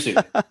 Too soon.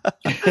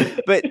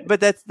 but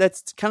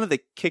that's kind of the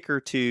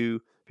kicker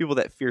to people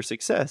that fear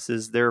success,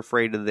 is they're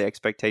afraid of the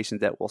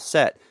expectations that will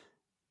set.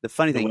 The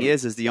funny thing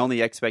is the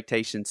only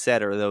expectations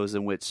set are those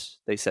in which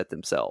they set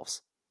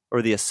themselves,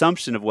 or the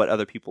assumption of what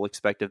other people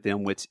expect of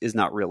them, which is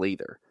not real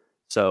either.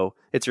 So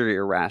it's very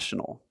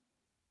irrational.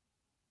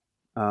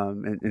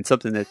 And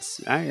something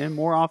that's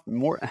more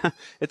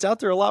it's out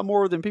there a lot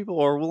more than people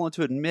are willing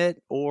to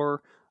admit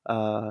or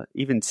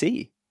even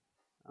see.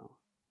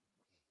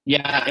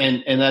 Yeah,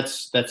 and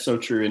that's so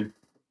true. And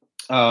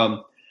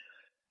I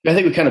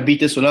think we kind of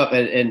beat this one up,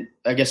 and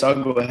I guess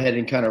I'll go ahead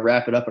and kind of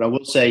wrap it up. And I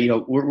will say,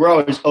 we're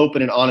always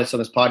open and honest on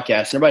this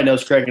podcast. Everybody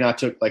knows Craig and I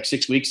took like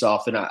 6 weeks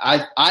off, and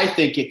I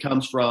think it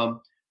comes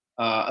from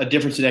a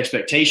difference in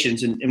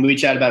expectations, and we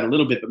chat about it a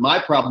little bit. But my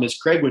problem is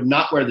Craig would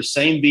not wear the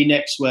same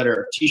V-neck sweater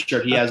or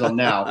T-shirt he has on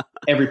now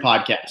every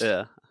podcast.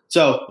 Yeah.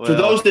 So for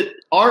those that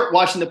aren't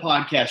watching the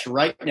podcast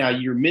right now,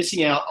 you're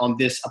missing out on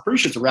this. I'm pretty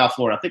sure it's a Ralph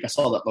Lauren. I think I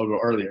saw that logo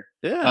earlier.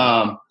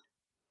 Yeah.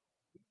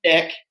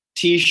 Neck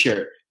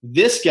T-shirt.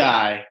 This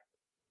guy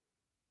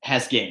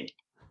has game.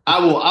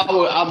 I'm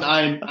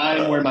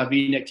wearing my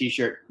V-neck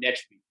T-shirt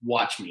next week.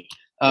 Watch me.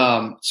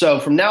 So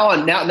from now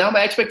on, now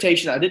my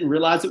expectation, I didn't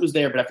realize it was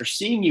there, but after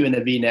seeing you in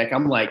the V-neck,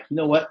 I'm like, you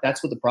know what?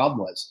 That's what the problem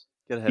was.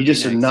 You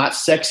just are not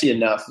sexy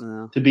enough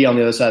to be on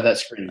the other side of that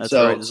screen. That's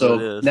so right,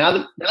 so now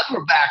that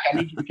we're back, I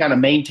need you to kind of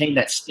maintain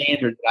that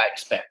standard that I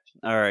expect.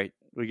 All right,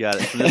 we got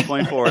it. From this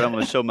point forward, I'm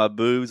going to show my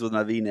boobs with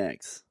my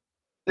V-necks.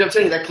 You know what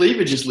I'm saying? That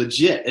cleavage is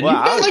legit. And Well,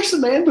 you've got like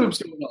some man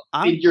boobs going on.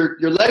 I mean,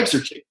 your legs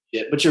are chicken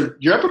shit, but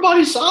your upper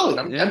body's solid.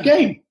 I'm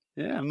game.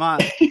 Yeah, my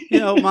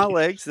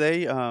legs,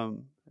 they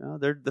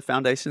they're the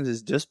foundation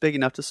is just big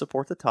enough to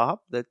support the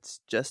top.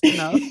 That's just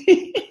enough.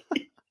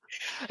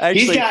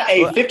 Actually, he's got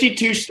a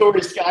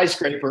 52-story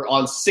skyscraper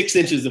on 6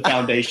 inches of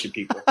foundation,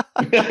 people.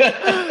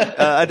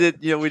 I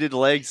did, we did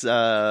legs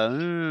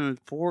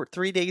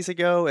 3 days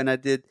ago, and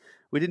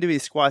we didn't do any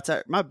squats.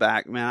 My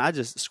back,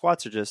 man,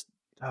 squats are just,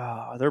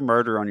 they're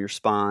murder on your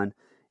spine.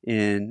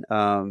 And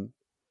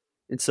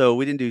And so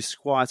we didn't do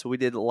squats, but we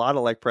did a lot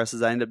of leg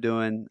presses. I did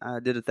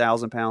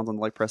 1,000 pounds on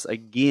the leg press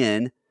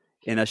again,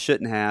 and I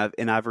shouldn't have.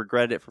 And I've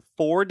regretted it for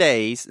 4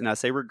 days. And I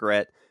say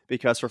regret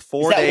because for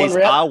 4 days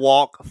I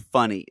walk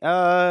funny.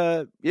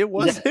 It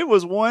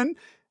was one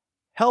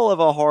hell of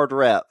a hard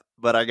rep,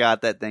 but I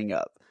got that thing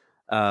up.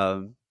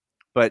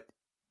 But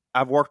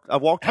I've walked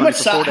how much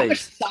size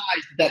does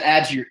that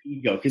add to your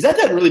ego? Because that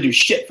doesn't really do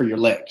shit for your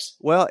legs.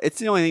 Well, it's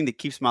the only thing that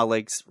keeps my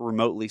legs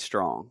remotely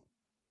strong.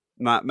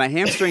 My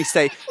hamstrings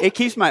stay. It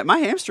keeps my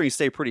hamstrings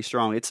stay pretty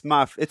strong. It's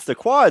the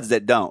quads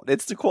that don't.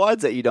 It's the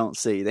quads that you don't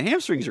see. The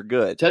hamstrings are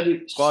good. Tell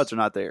you, quads are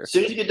not there. As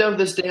soon as you get done with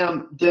this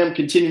damn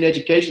continuing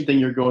education thing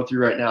you're going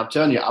through right now, I'm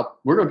telling you,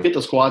 we're going to get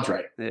those quads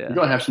right. Yeah. You're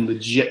going to have some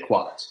legit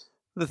quads.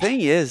 The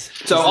thing is,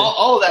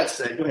 all of that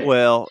said, go ahead.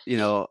 Well,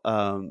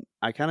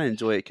 I kind of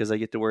enjoy it because I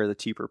get to wear the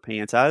cheaper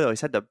pants. I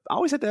always had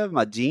to have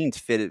my jeans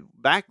fitted.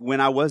 Back when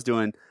I was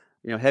doing,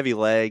 heavy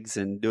legs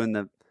and doing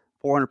the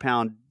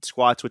 400-pound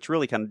squats, which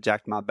really kind of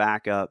jacked my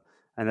back up,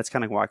 and that's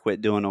kind of why I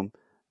quit doing them.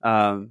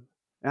 I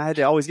had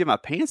to always get my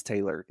pants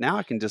tailored. Now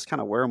I can just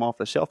kind of wear them off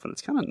the shelf, and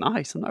it's kind of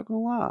nice. I'm not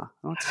going to lie. I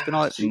don't have to spend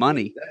all that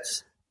money.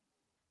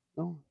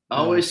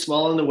 Always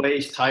small in the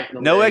waist, tight in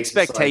the no legs.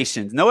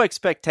 Expectations. No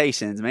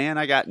expectations, man.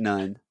 I got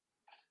none.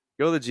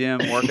 Go to the gym,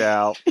 work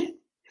out.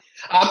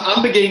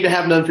 I'm beginning to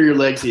have none for your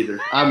legs either.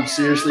 I'm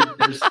seriously,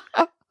 there's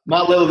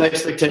my level of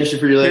expectation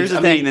for your legs. Here's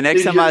the thing. The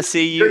next time I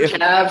see you, your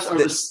calves are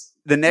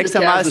the next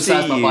time I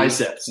see you,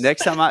 biceps.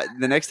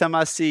 the next time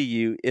I see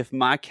you, if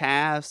my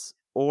calves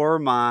or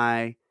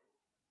my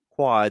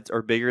quads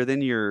are bigger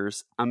than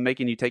yours, I'm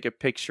making you take a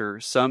picture,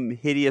 some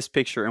hideous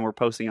picture, and we're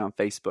posting on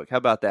Facebook. How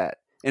about that?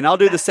 And I'll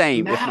do the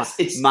same.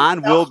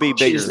 Mine will be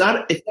bigger. It's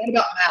not about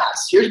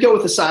mass. Here you go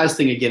with the size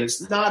thing again.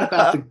 It's not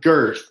about the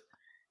girth.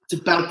 It's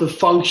about the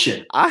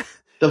function.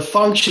 The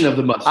function of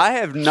the muscle. I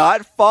have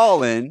not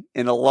fallen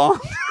in a long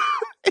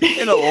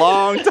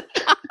time.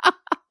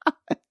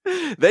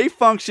 They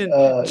function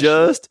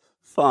just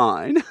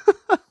fine.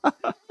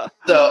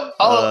 So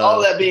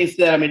all that being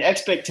said, I mean,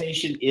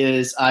 expectation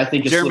is, I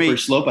think, a slippery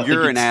slope.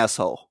 You're an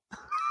asshole.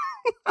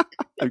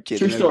 I'm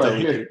kidding. True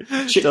story.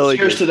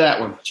 Cheers to that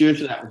one. Cheers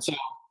to that one. So,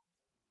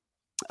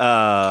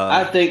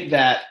 I think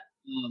that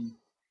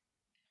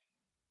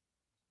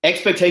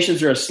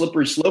expectations are a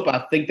slippery slope. I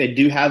think they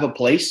do have a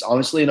place,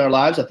 honestly, in our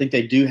lives. I think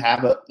they do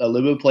have a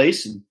little bit of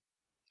place, and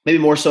maybe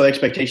more so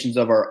expectations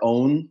of our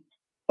own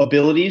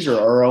abilities or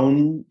our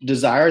own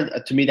desire.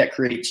 To me, that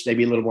creates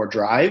maybe a little more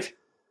drive.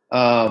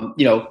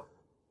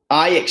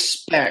 I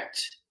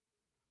expect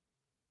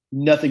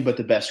nothing but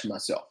the best for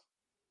myself.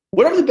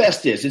 Whatever the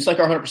best is, it's like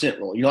our 100%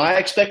 rule. I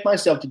expect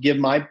myself to give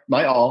my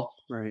all,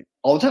 right,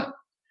 all the time.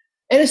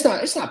 And it's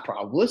not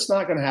probable. It's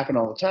not going to happen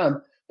all the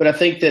time. But I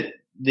think that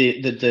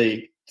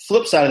the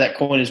flip side of that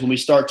coin is when we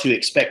start to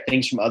expect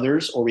things from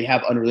others, or we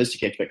have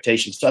unrealistic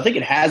expectations. So I think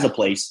it has a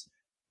place,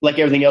 like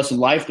everything else in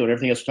life, though, and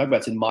everything else we talk about,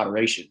 it's in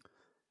moderation.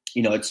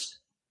 It's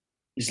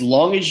as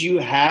long as you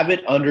have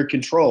it under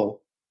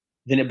control,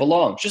 then it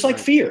belongs. Just like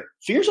fear.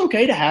 Fear's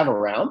okay to have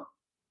around.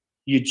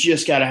 You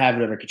just got to have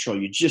it under control.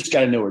 You just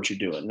got to know what you're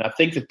doing. And I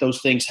think that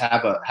those things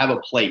have a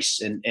place.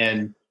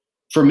 And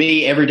for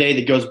me, every day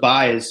that goes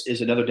by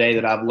is another day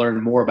that I've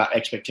learned more about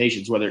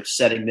expectations, whether it's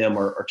setting them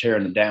or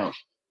tearing them down.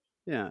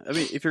 Yeah. I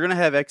mean, if you're going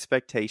to have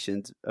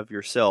expectations of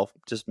yourself,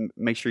 just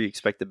make sure you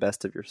expect the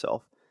best of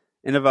yourself.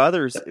 And of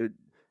others,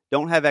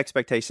 don't have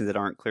expectations that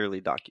aren't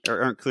clearly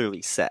aren't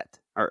clearly set,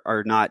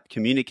 are not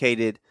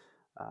communicated,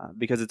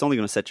 because it's only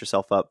going to set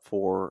yourself up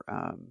for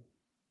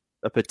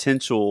a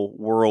potential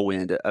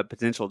whirlwind, a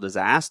potential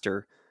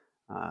disaster,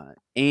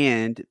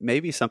 and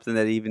maybe something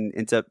that even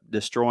ends up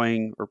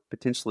destroying or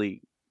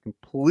potentially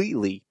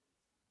completely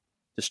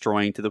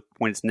destroying to the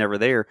point it's never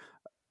there,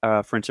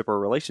 a friendship or a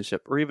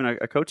relationship, or even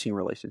a coaching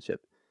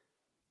relationship.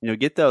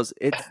 Get those.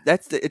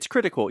 It's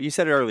critical. You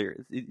said it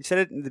earlier. You said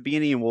it in the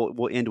beginning, and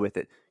we'll end with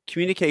it.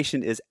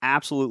 Communication is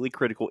absolutely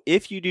critical.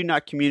 If you do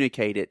not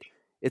communicate it,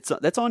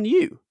 that's on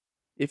you.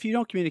 If you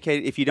don't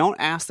communicate it, if you don't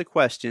ask the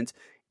questions,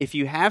 if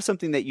you have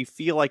something that you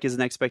feel like is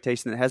an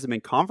expectation that hasn't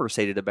been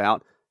conversated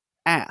about,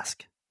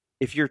 ask.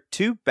 If you're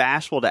too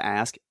bashful to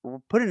ask,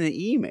 put it in an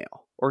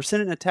email or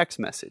send it in a text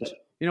message,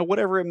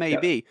 whatever it may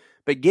be.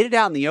 But get it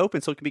out in the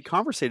open so it can be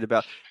conversated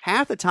about.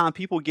 Half the time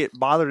people get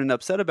bothered and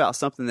upset about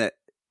something that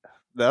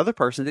the other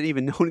person didn't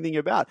even know anything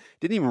about,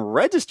 didn't even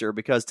register,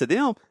 because to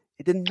them,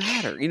 it didn't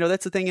matter.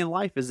 That's the thing in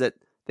life, is that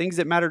things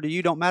that matter to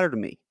you don't matter to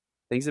me.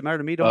 Things that matter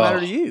to me don't matter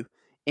to you.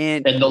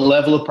 And the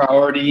level of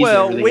priorities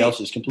and everything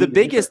else is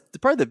completely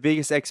different. Probably the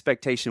biggest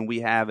expectation we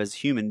have as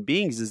human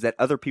beings is that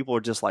other people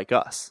are just like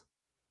us.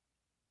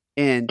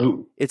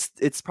 And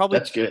it's probably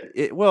that's good.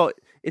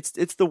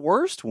 It's the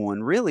worst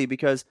one, really,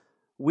 because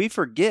we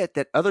forget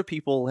that other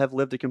people have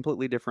lived a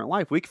completely different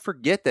life. We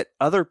forget that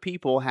other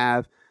people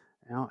have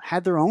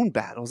had their own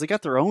battles. They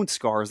got their own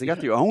scars. They got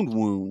their own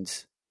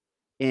wounds.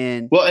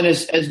 And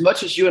as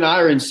much as you and I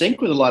are in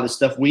sync with a lot of this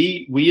stuff,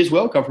 we as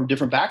well come from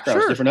different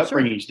backgrounds, different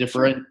upbringings,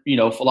 different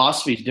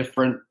philosophies,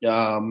 different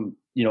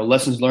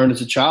lessons learned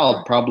as a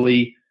child.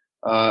 Probably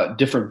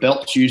different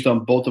belts used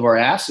on both of our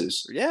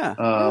asses. Yeah,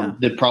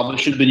 that probably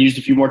should have been used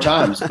a few more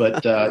times,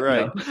 but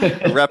right,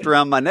 wrapped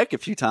around my neck a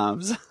few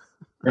times.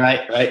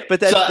 Right. But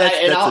that's a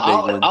big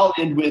one. I'll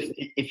end with,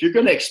 if you're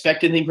going to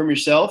expect anything from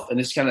yourself, and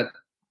this kind of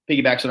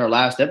piggybacks on our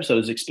last episode,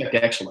 is expect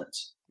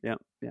excellence. Yeah.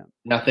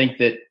 And I think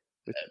that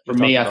for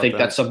me, I think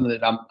that's something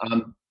that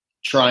I'm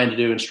trying to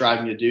do and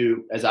striving to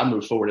do as I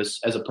move forward as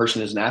a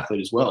person, as an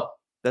athlete as well.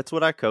 That's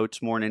what I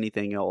coach more than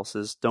anything else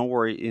is don't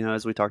worry,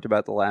 as we talked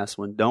about the last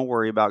one, don't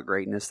worry about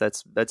greatness.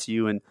 That's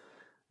you and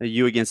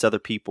you against other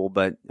people.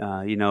 But,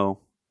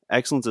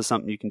 excellence is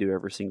something you can do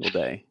every single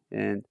day.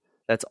 And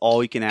that's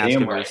all you can ask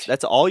of yourself.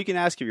 That's all you can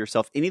ask of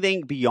yourself.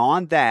 Anything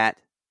beyond that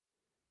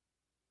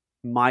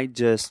might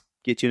just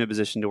get you in a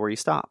position to where you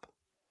stop.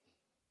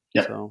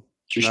 Yeah. So,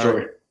 true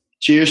story. Right.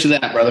 Cheers to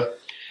that, brother.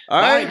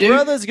 All right,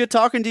 brothers. Good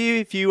talking to you.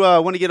 If you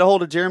want to get a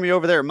hold of Jeremy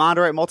over there at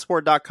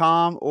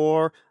MondoRightMultisport.com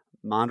or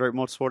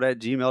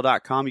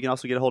MondoRightMultisport@gmail.com, you can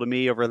also get a hold of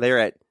me over there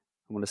at,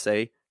 I want to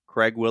say,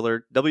 Craig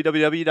Willard,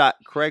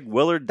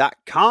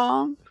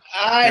 www.craigwillard.com.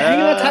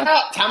 Hang on,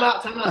 time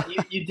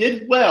out. You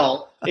did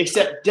well,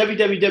 except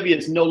www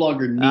is no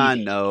longer needed. I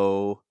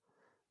know.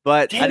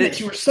 But Damn it,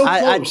 you were so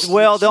close.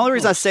 The only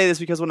reason I say this is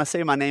because when I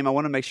say my name, I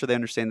want to make sure they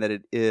understand that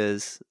it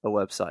is a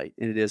website,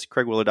 and it is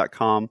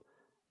craigwillard.com.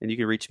 And you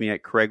can reach me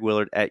at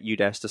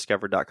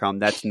craigwillard@u-discover.com.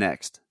 That's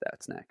next.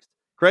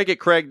 Craig at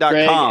craig.com.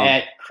 Craig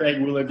at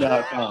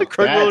craigwillard.com.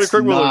 That's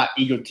not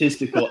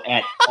egotistical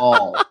at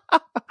all.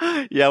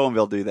 Yeah, I won't be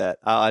able to do that.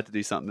 I'll have to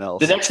do something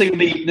else. The next thing will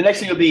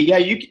be, yeah,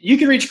 you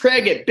can reach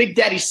Craig at Big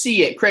Daddy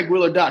C at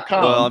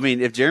craigwillard.com. Well, I mean,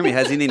 if Jeremy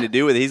has anything to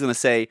do with it, he's going to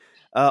say,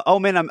 oh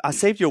man, I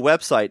saved your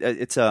website.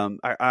 It's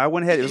I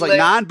went ahead. It was like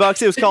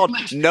 $9. It was called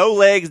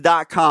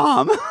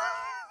nolegs.com.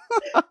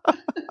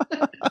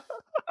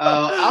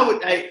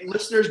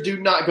 Listeners, do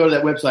not go to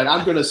that website.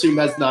 I'm going to assume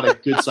that's not a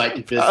good site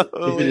to visit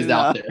if it is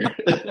out there.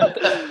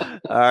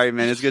 All right,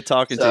 man. It's good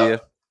talking to you.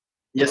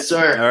 Yes,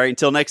 sir. All right.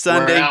 Until next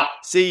Sunday.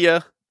 See ya.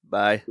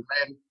 Bye.